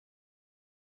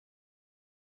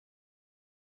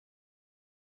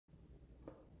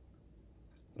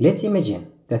Let's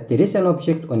imagine that there is an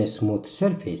object on a smooth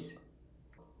surface.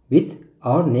 With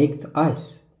our naked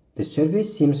eyes, the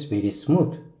surface seems very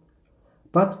smooth.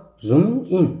 But zooming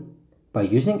in by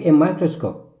using a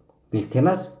microscope will tell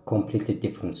us a completely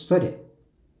different story.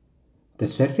 The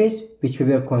surface which we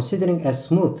were considering as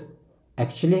smooth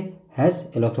actually has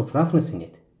a lot of roughness in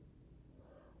it.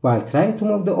 While trying to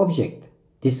move the object,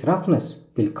 this roughness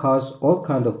will cause all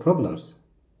kinds of problems.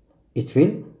 It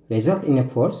will result in a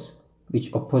force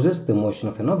which opposes the motion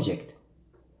of an object.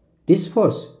 This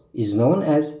force is known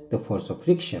as the force of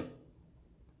friction.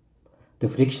 The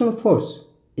frictional force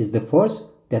is the force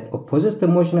that opposes the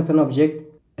motion of an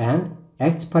object and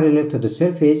acts parallel to the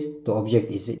surface the object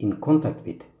is in contact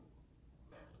with.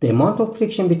 The amount of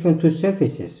friction between two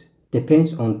surfaces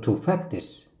depends on two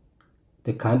factors: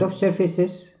 the kind of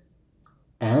surfaces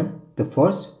and the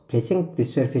force pressing the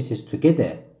surfaces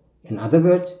together, in other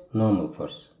words, normal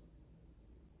force.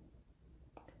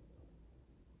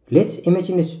 Let's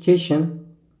imagine a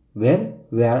situation where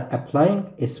we are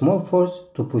applying a small force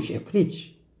to push a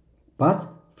fridge, but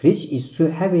fridge is too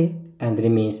heavy and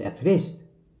remains at rest.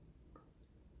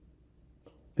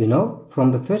 We know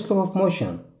from the first law of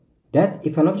motion that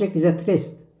if an object is at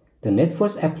rest, the net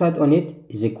force applied on it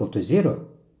is equal to 0,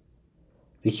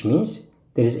 which means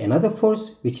there is another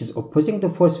force which is opposing the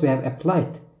force we have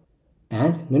applied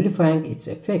and nullifying its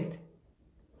effect.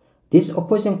 This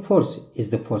opposing force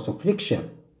is the force of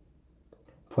friction.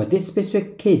 For this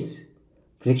specific case,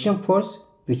 friction force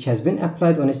which has been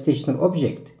applied on a stationary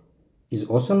object is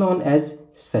also known as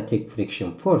static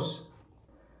friction force.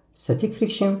 Static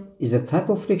friction is a type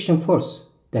of friction force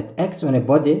that acts on a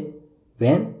body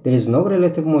when there is no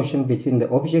relative motion between the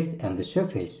object and the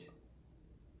surface.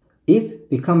 If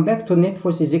we come back to net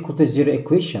force is equal to 0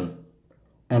 equation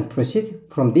and proceed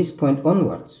from this point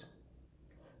onwards,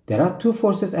 there are two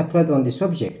forces applied on this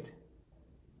object.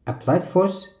 Applied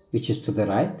force, which is to the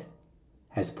right,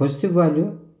 has positive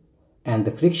value, and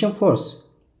the friction force,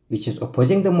 which is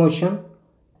opposing the motion,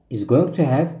 is going to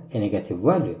have a negative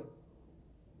value.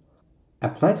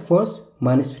 Applied force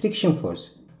minus friction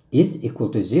force is equal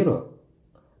to 0.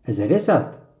 As a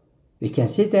result, we can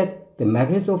see that the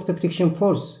magnitude of the friction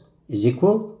force is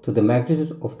equal to the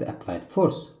magnitude of the applied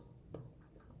force.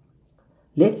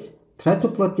 Let's try to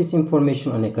plot this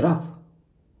information on a graph.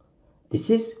 This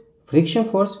is friction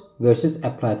force versus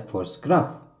applied force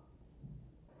graph.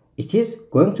 It is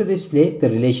going to display the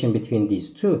relation between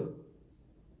these two.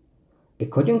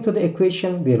 According to the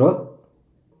equation we wrote,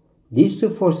 these two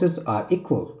forces are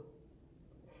equal.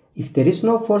 If there is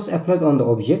no force applied on the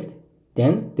object,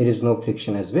 then there is no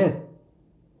friction as well.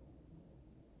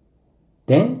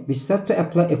 Then we start to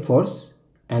apply a force,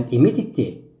 and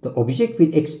immediately the object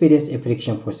will experience a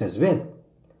friction force as well.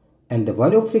 And the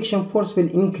value of friction force will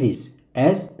increase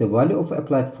as the value of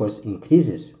applied force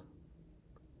increases.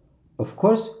 Of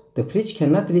course, the fridge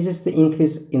cannot resist the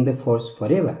increase in the force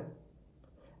forever.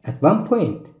 At one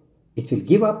point, it will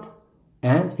give up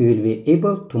and we will be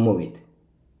able to move it.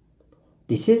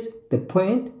 This is the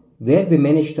point where we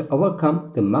manage to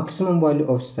overcome the maximum value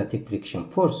of static friction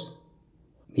force,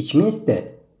 which means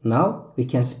that now we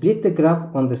can split the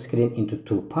graph on the screen into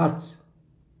two parts.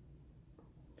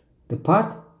 The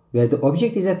part where the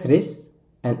object is at rest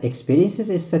and experiences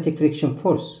a static friction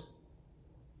force,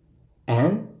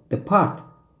 and the part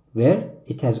where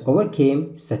it has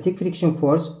overcame static friction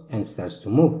force and starts to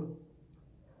move.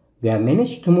 We have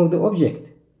managed to move the object.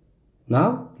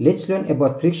 Now let's learn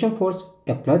about friction force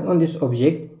applied on this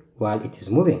object while it is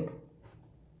moving.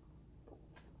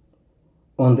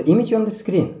 On the image on the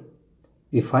screen,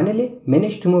 we finally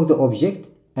managed to move the object,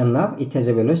 and now it has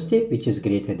a velocity which is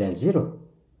greater than 0.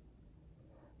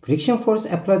 Friction force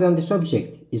applied on this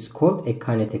object is called a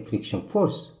kinetic friction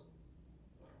force.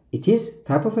 It is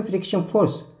type of a friction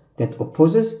force that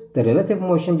opposes the relative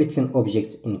motion between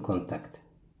objects in contact.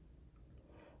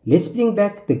 Let's bring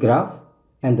back the graph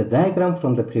and the diagram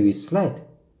from the previous slide.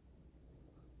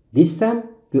 This time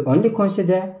we only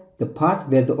consider the part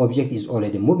where the object is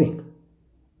already moving.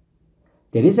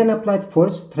 There is an applied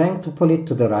force trying to pull it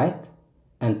to the right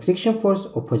and friction force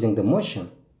opposing the motion.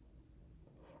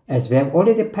 As we have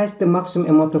already passed the maximum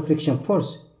amount of friction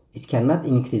force, it cannot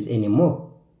increase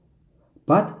anymore.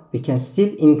 But we can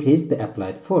still increase the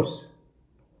applied force.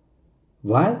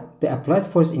 While the applied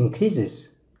force increases,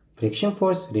 friction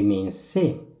force remains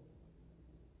same.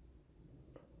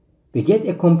 We get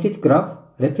a complete graph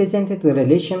representing the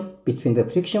relation between the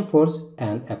friction force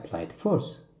and applied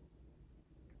force.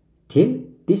 Till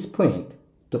this point,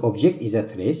 the object is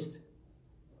at rest,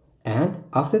 and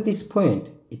after this point,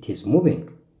 it is moving.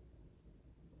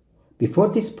 Before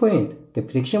this point, the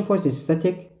friction force is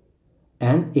static,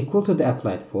 and equal to the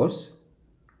applied force.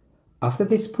 After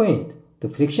this point, the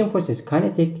friction force is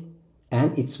kinetic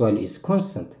and its value is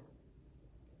constant.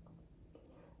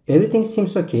 Everything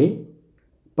seems okay,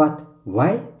 but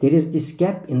why there is this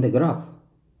gap in the graph?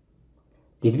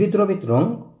 Did we draw it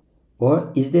wrong,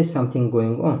 or is there something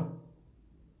going on?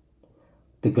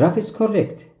 The graph is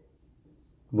correct.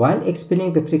 While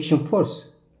explaining the friction force,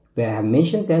 we have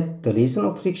mentioned that the reason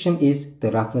of friction is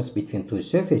the roughness between two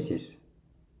surfaces.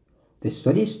 The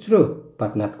story is true,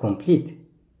 but not complete.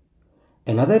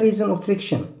 Another reason of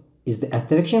friction is the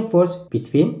attraction force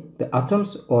between the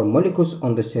atoms or molecules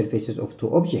on the surfaces of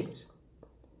two objects.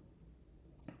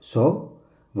 So,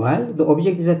 while the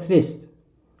object is at rest,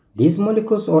 these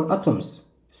molecules or atoms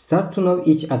start to know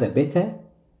each other better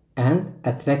and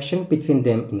attraction between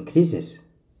them increases.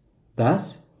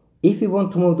 Thus, if we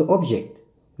want to move the object,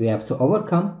 we have to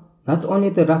overcome not only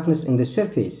the roughness in the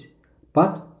surface,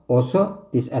 but also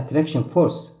this attraction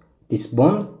force, this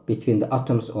bond between the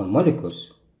atoms or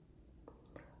molecules.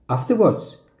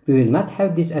 Afterwards, we will not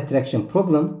have this attraction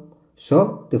problem,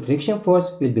 so the friction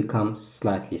force will become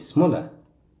slightly smaller.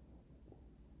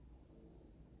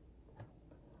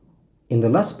 In the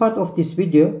last part of this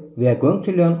video, we are going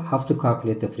to learn how to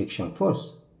calculate the friction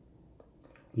force.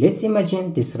 Let's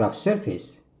imagine this rough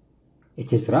surface.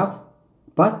 It is rough,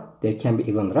 but there can be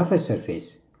even rougher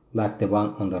surface, like the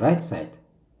one on the right side.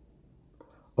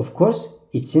 Of course,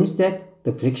 it seems that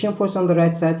the friction force on the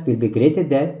right side will be greater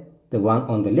than the one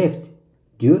on the left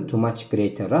due to much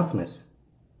greater roughness.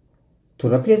 To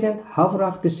represent how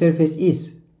rough the surface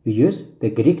is, we use the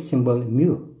Greek symbol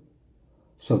mu.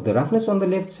 So the roughness on the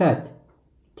left side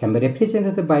can be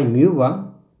represented by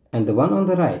mu1 and the one on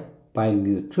the right by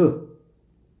mu2.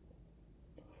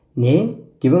 Name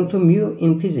given to mu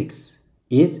in physics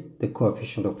is the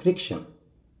coefficient of friction.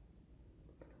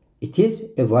 It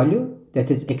is a value that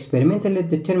is experimentally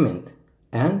determined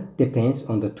and depends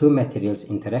on the two materials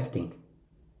interacting.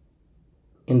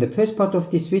 In the first part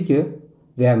of this video,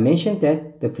 we have mentioned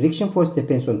that the friction force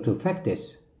depends on two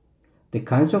factors: the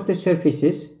kinds of the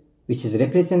surfaces, which is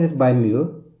represented by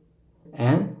mu,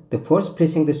 and the force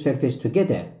pressing the surface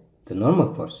together, the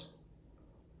normal force.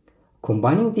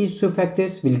 Combining these two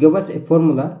factors will give us a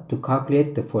formula to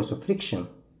calculate the force of friction.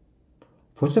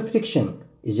 Force of friction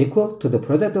is equal to the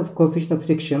product of coefficient of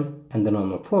friction and the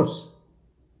normal force.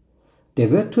 There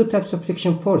were two types of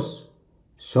friction force,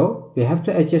 so we have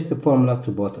to adjust the formula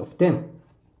to both of them.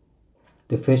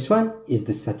 The first one is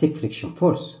the static friction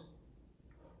force.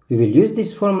 We will use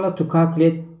this formula to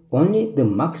calculate only the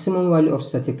maximum value of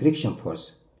static friction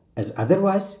force, as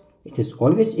otherwise it is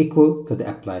always equal to the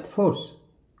applied force.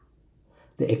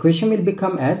 The equation will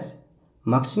become as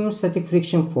maximum static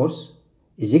friction force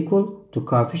is equal to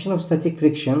coefficient of static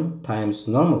friction times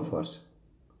normal force.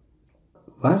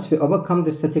 Once we overcome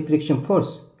the static friction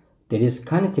force, there is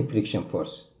kinetic friction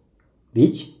force,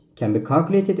 which can be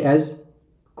calculated as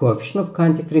coefficient of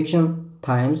kinetic friction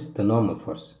times the normal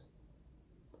force.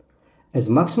 As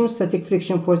maximum static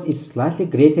friction force is slightly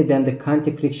greater than the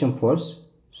kinetic friction force,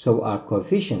 so are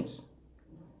coefficients.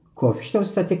 Coefficient of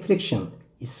static friction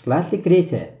is slightly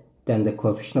greater than the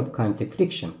coefficient of kinetic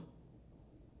friction.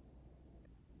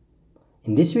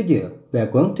 In this video, we are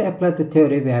going to apply the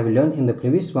theory we have learned in the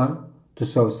previous one to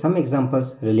solve some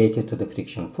examples related to the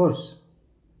friction force.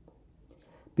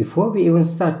 Before we even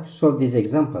start to solve these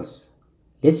examples,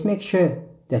 let's make sure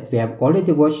that we have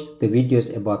already watched the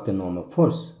videos about the normal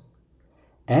force,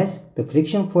 as the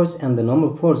friction force and the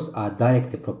normal force are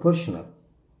directly proportional.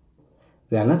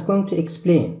 We are not going to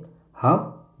explain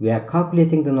how we are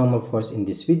calculating the normal force in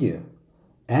this video,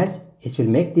 as it will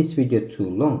make this video too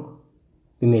long.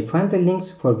 We may find the links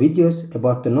for videos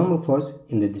about the normal force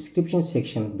in the description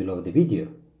section below the video.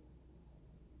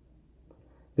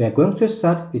 We are going to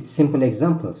start with simple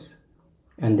examples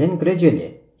and then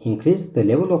gradually increase the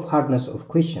level of hardness of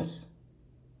questions.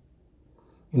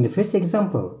 In the first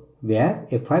example, we have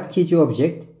a 5 kg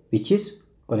object which is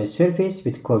on a surface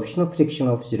with coefficient of friction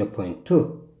of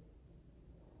 0.2.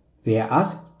 We are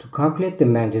asked to calculate the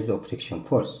magnitude of friction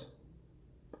force.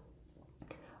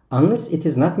 Unless it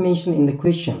is not mentioned in the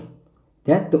question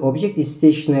that the object is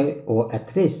stationary or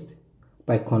at rest,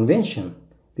 by convention,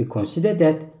 we consider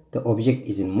that the object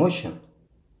is in motion,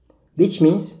 which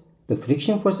means the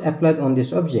friction force applied on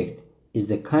this object is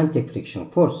the kinetic friction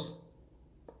force.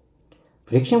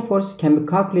 Friction force can be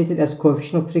calculated as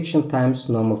coefficient of friction times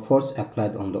normal force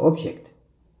applied on the object.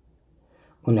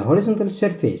 On a horizontal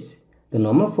surface, the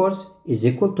normal force is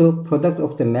equal to product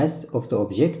of the mass of the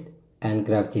object and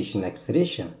gravitational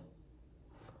acceleration.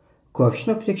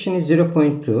 Coefficient of friction is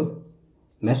 0.2,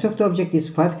 mass of the object is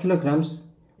 5 kilograms,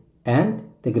 and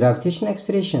the gravitational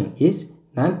acceleration is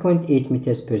 9.8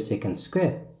 meters per second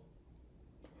square.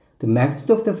 The magnitude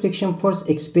of the friction force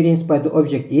experienced by the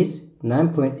object is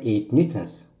 9.8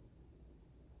 newtons.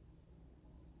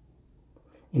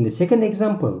 In the second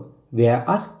example, we are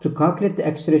asked to calculate the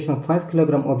acceleration of 5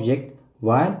 kg object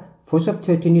while force of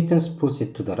 30 newtons pulls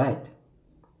it to the right.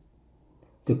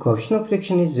 The coefficient of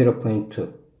friction is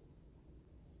 0.2.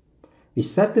 We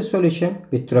start the solution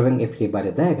with drawing a free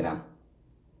body diagram.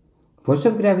 Force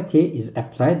of gravity is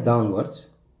applied downwards,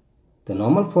 the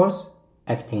normal force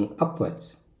acting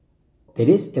upwards. There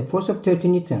is a force of 30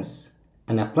 newtons,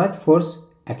 an applied force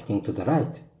acting to the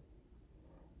right.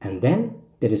 And then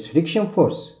there is friction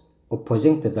force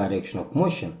opposing the direction of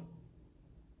motion.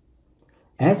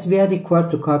 As we are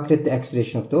required to calculate the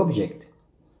acceleration of the object,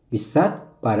 we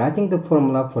start by writing the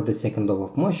formula for the second law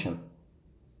of motion.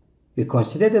 We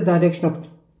consider the direction of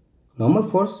normal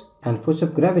force and force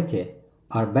of gravity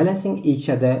are balancing each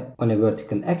other on a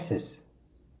vertical axis.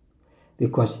 We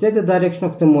consider the direction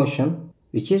of the motion,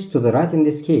 which is to the right in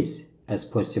this case, as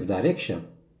positive direction.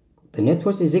 The net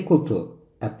force is equal to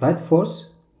applied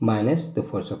force minus the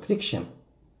force of friction.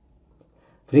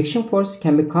 Friction force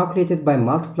can be calculated by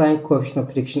multiplying coefficient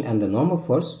of friction and the normal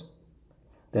force.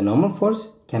 The normal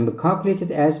force can be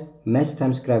calculated as mass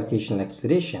times gravitational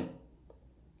acceleration.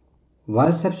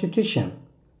 While substitution,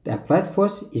 the applied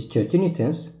force is 30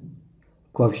 newtons,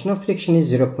 coefficient of friction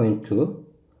is 0.2,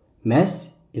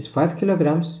 mass is 5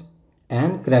 kilograms,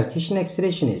 and gravitational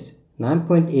acceleration is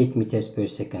 9.8 meters per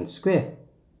second square.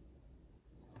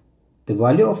 The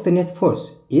value of the net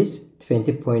force is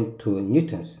 20.2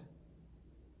 newtons.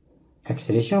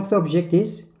 Acceleration of the object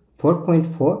is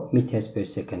 4.4 meters per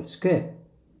second square.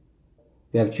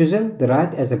 We have chosen the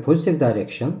right as a positive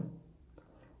direction.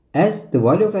 As the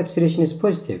value of acceleration is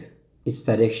positive, its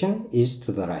direction is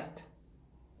to the right.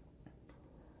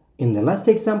 In the last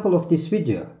example of this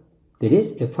video, there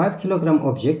is a 5 kg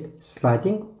object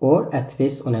sliding or at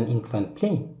rest on an inclined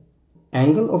plane.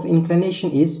 Angle of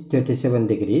inclination is 37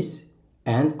 degrees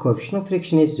and coefficient of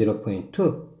friction is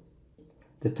 0.2.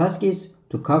 The task is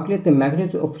to calculate the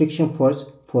magnitude of friction force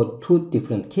for two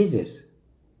different cases.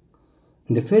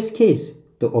 In the first case,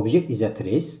 the object is at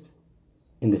rest.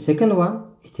 In the second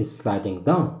one, it is sliding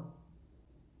down.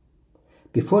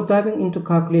 Before diving into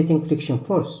calculating friction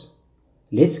force,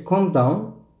 let's calm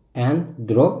down and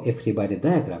draw a free body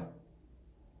diagram.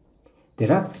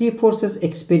 There are three forces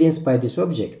experienced by this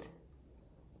object: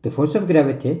 the force of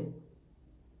gravity,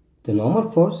 the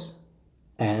normal force,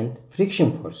 and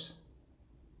friction force.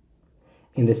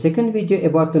 In the second video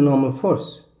about the normal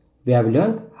force, we have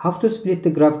learned how to split the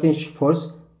gravitational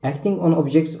force acting on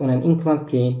objects on an inclined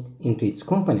plane into its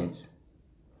components.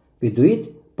 We do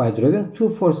it by drawing two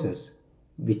forces,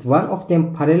 with one of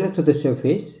them parallel to the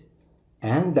surface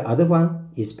and the other one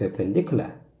is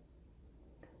perpendicular.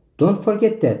 Don't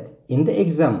forget that in the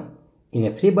exam, in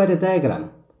a free body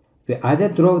diagram, we either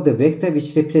draw the vector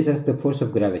which represents the force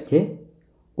of gravity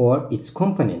or its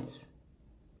components.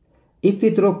 If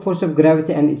we draw force of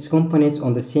gravity and its components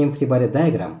on the same free body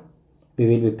diagram, we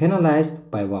will be penalized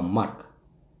by 1 mark.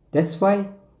 That's why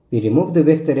we remove the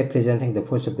vector representing the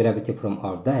force of gravity from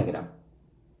our diagram.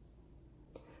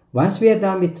 Once we are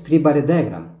done with free body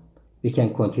diagram, we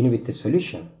can continue with the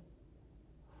solution.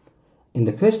 In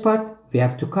the first part, we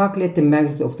have to calculate the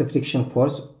magnitude of the friction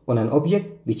force on an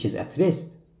object which is at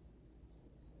rest.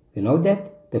 We know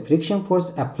that the friction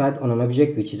force applied on an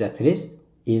object which is at rest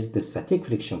is the static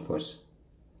friction force.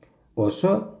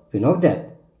 Also, we know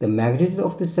that the magnitude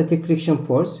of the static friction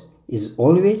force is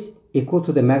always equal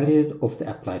to the magnitude of the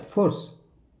applied force.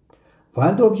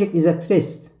 While the object is at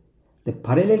rest, the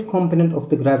parallel component of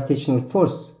the gravitational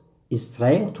force is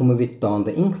trying to move it down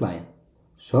the incline.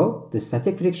 So, the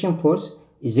static friction force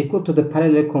is equal to the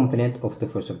parallel component of the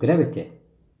force of gravity.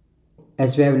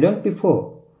 As we have learned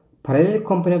before, parallel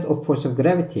component of force of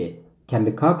gravity can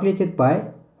be calculated by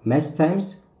mass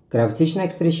times gravitational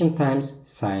acceleration times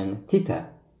sine theta.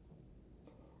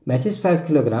 Mass is 5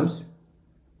 kilograms,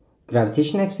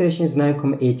 gravitational acceleration is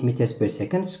 9.8 meters per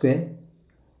second square,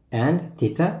 and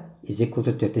theta is equal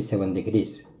to 37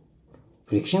 degrees.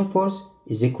 Friction force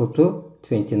is equal to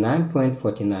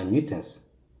 29.49 newtons.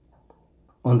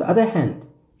 On the other hand,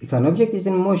 if an object is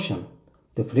in motion,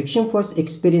 the friction force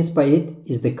experienced by it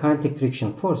is the kinetic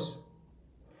friction force.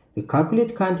 We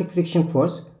calculate kinetic friction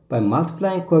force by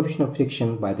multiplying coefficient of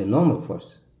friction by the normal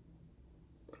force.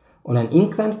 On an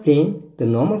inclined plane, the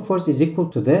normal force is equal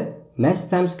to the mass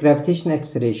times gravitational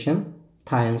acceleration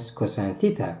times cosine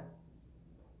theta.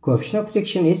 Coefficient of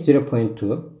friction is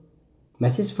 0.2,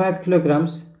 mass is 5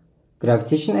 kilograms,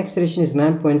 gravitational acceleration is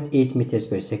 9.8 meters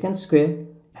per second square,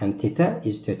 and theta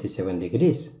is 37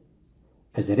 degrees.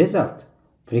 As a result,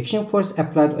 friction force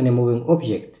applied on a moving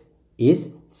object is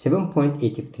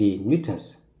 7.83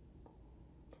 newtons.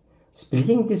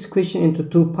 Splitting this question into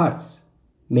two parts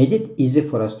made it easy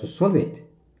for us to solve it,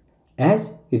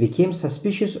 as we became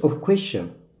suspicious of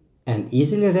question and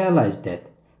easily realized that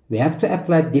we have to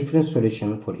apply different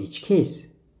solutions for each case.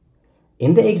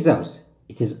 In the exams,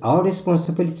 it is our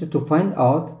responsibility to find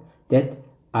out that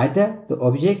either the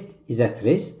object is at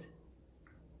rest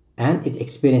and it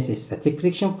experiences static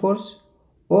friction force,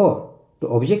 or the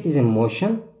object is in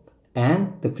motion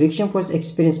and the friction force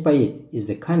experienced by it is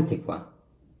the kinetic one.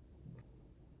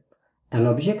 An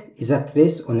object is at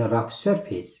rest on a rough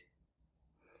surface.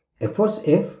 A force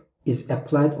F is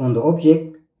applied on the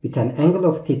object with an angle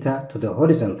of theta to the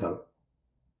horizontal.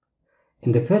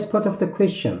 In the first part of the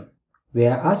question, we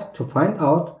are asked to find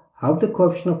out how the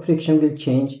coefficient of friction will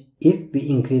change if we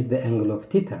increase the angle of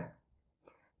theta.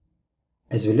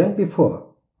 As we learned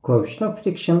before, coefficient of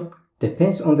friction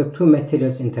depends on the two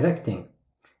materials interacting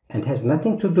and has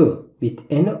nothing to do with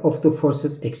any of the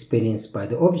forces experienced by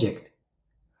the object.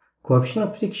 Coefficient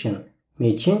of friction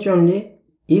may change only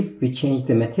if we change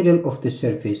the material of the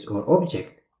surface or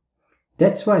object.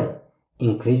 That's why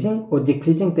increasing or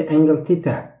decreasing the angle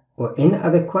theta or any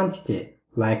other quantity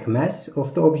like mass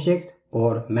of the object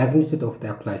or magnitude of the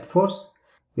applied force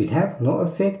will have no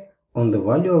effect on the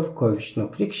value of coefficient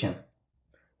of friction.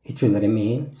 It will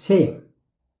remain same.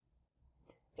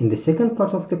 In the second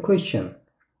part of the question,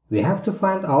 we have to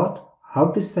find out how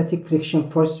the static friction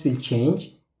force will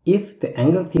change if the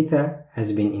angle theta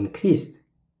has been increased.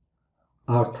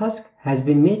 Our task has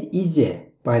been made easier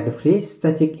by the phrase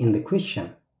static in the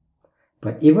question.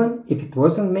 But even if it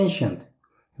wasn't mentioned,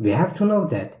 we have to know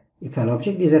that if an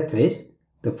object is at rest,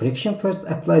 the friction force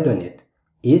applied on it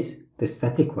is the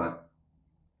static one.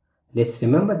 Let's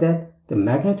remember that the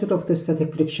magnitude of the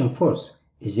static friction force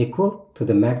is equal to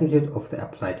the magnitude of the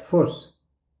applied force.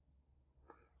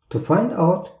 To find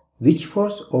out which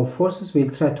force or forces will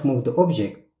try to move the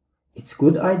object, it's a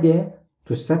good idea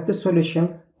to start the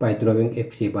solution by drawing a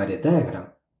free body diagram.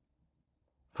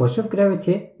 Force of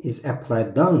gravity is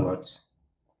applied downwards.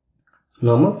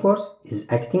 Normal force is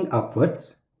acting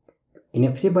upwards. In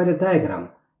a free body diagram,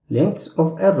 lengths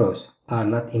of arrows are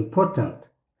not important,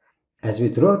 as we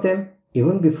draw them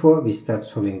even before we start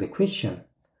solving the question,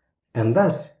 and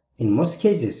thus, in most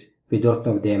cases, we don't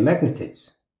know their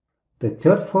magnitudes. The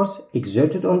third force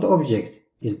exerted on the object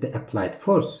is the applied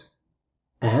force,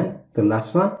 and the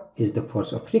last one is the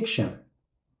force of friction.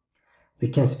 We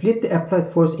can split the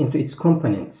applied force into its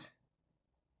components.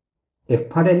 F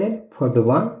parallel for the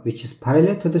one which is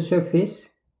parallel to the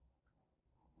surface,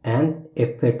 and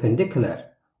F perpendicular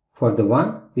for the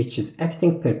one which is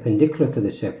acting perpendicular to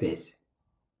the surface.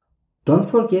 Don't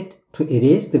forget to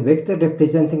erase the vector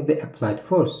representing the applied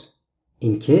force,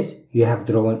 in case you have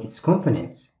drawn its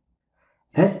components.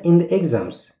 As in the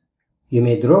exams, you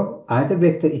may draw either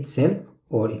vector itself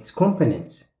or its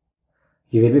components.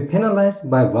 You will be penalized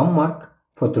by 1 mark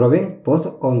for drawing both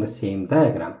on the same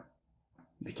diagram.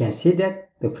 We can see that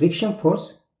the friction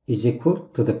force is equal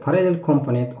to the parallel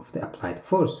component of the applied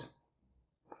force.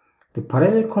 The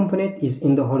parallel component is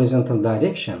in the horizontal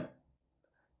direction,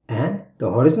 and the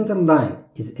horizontal line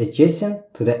is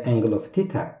adjacent to the angle of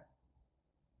theta.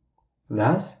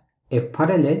 Thus, F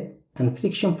parallel and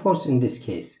friction force in this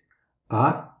case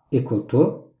are equal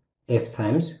to F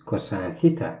times cosine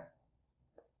theta.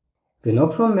 We know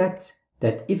from maths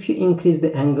that if you increase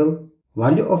the angle,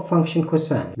 value of function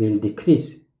cosine will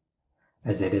decrease.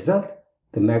 As a result,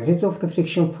 the magnitude of the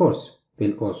friction force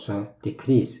will also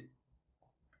decrease.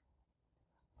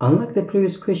 Unlike the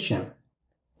previous question,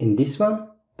 in this one,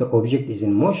 the object is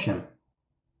in motion.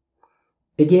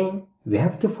 Again, we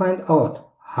have to find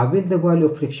out how will the value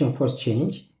of friction force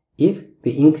change if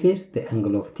we increase the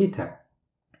angle of theta.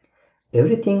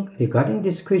 Everything regarding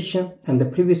this question and the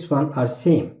previous one are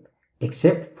same,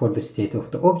 except for the state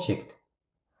of the object.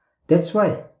 That's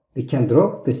why we can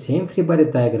draw the same free body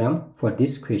diagram for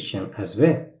this question as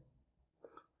well.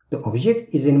 The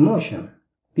object is in motion,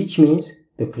 which means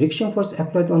the friction force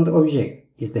applied on the object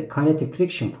is the kinetic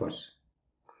friction force.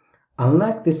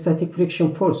 Unlike the static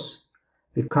friction force,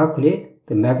 we calculate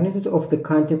the magnitude of the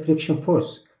kinetic friction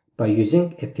force by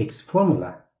using a fixed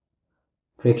formula.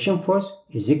 Friction force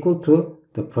is equal to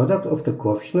the product of the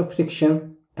coefficient of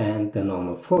friction and the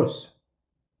normal force.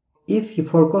 If you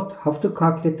forgot how to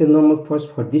calculate the normal force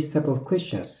for this type of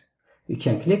questions, you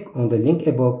can click on the link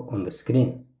above on the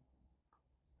screen.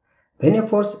 When a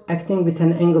force acting with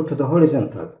an angle to the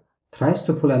horizontal tries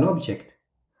to pull an object,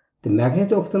 the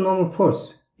magnitude of the normal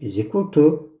force is equal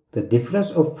to the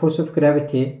difference of force of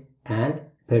gravity and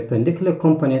perpendicular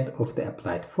component of the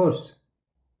applied force.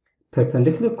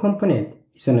 Perpendicular component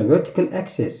is on a vertical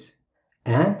axis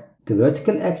and the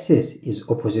vertical axis is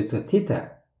opposite to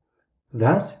theta.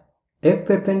 Thus, F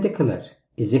perpendicular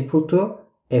is equal to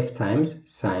F times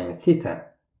sine theta.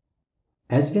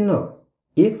 As we know,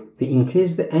 if we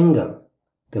increase the angle,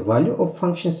 the value of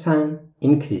function sine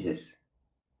increases.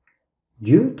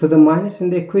 Due to the minus in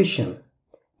the equation,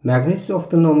 magnitude of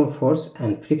the normal force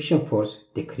and friction force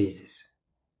decreases.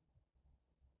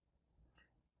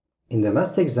 In the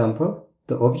last example,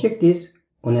 the object is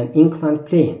on an inclined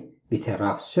plane with a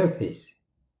rough surface.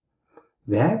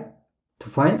 We have to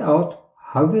find out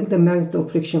how will the magnitude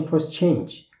of friction force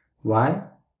change while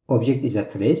object is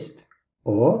at rest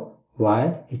or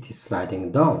while it is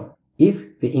sliding down if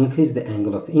we increase the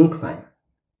angle of incline.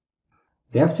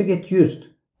 We have to get used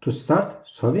to start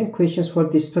solving questions for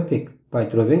this topic by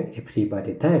drawing a free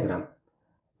body diagram.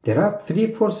 There are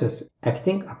three forces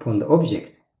acting upon the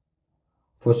object.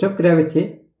 Force of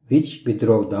gravity, which we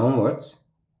draw downwards,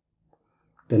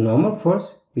 the normal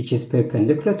force, which is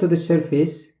perpendicular to the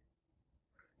surface,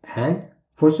 and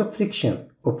force of friction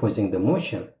opposing the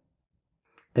motion.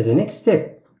 As a next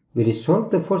step, we resolve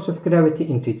the force of gravity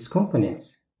into its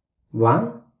components,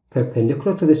 one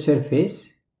perpendicular to the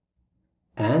surface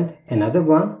and another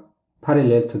one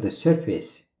parallel to the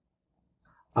surface.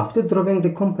 After drawing the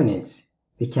components,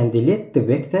 we can delete the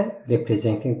vector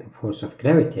representing the force of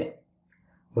gravity.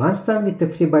 Once done with the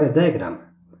free body diagram,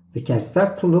 we can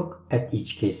start to look at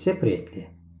each case separately.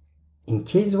 In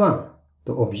case 1,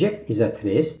 the object is at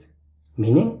rest,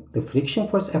 meaning the friction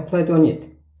force applied on it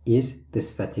is the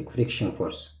static friction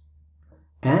force.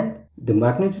 And the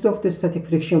magnitude of the static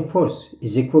friction force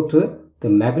is equal to the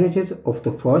magnitude of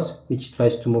the force which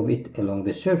tries to move it along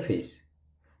the surface.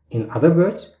 In other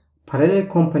words, parallel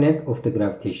component of the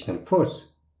gravitational force.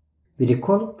 We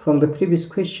recall from the previous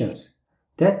questions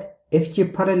that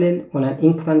Fg parallel on an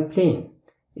inclined plane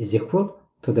is equal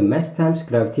to the mass times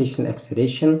gravitational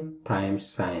acceleration times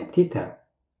sine theta.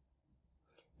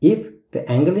 If the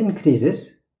angle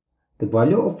increases, the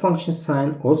value of function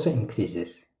sine also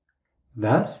increases.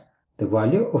 Thus, the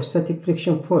value of static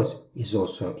friction force is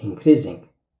also increasing.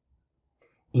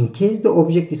 In case the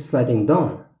object is sliding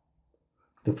down,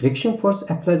 the friction force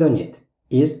applied on it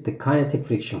is the kinetic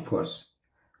friction force,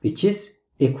 which is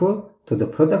equal to the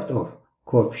product of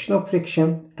coefficient of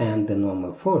friction and the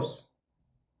normal force.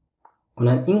 On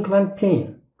an inclined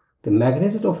plane, the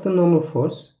magnitude of the normal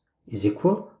force is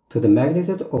equal to the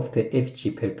magnitude of the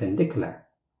Fg perpendicular,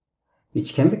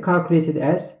 which can be calculated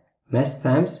as mass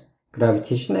times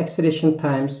gravitational acceleration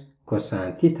times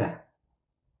cosine theta.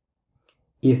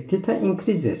 If theta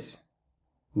increases,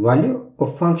 value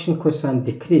of function cosine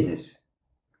decreases,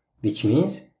 which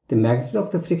means the magnitude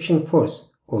of the friction force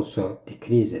also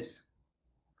decreases.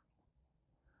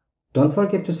 Don't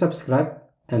forget to subscribe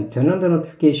and turn on the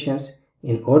notifications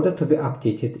in order to be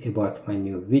updated about my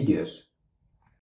new videos.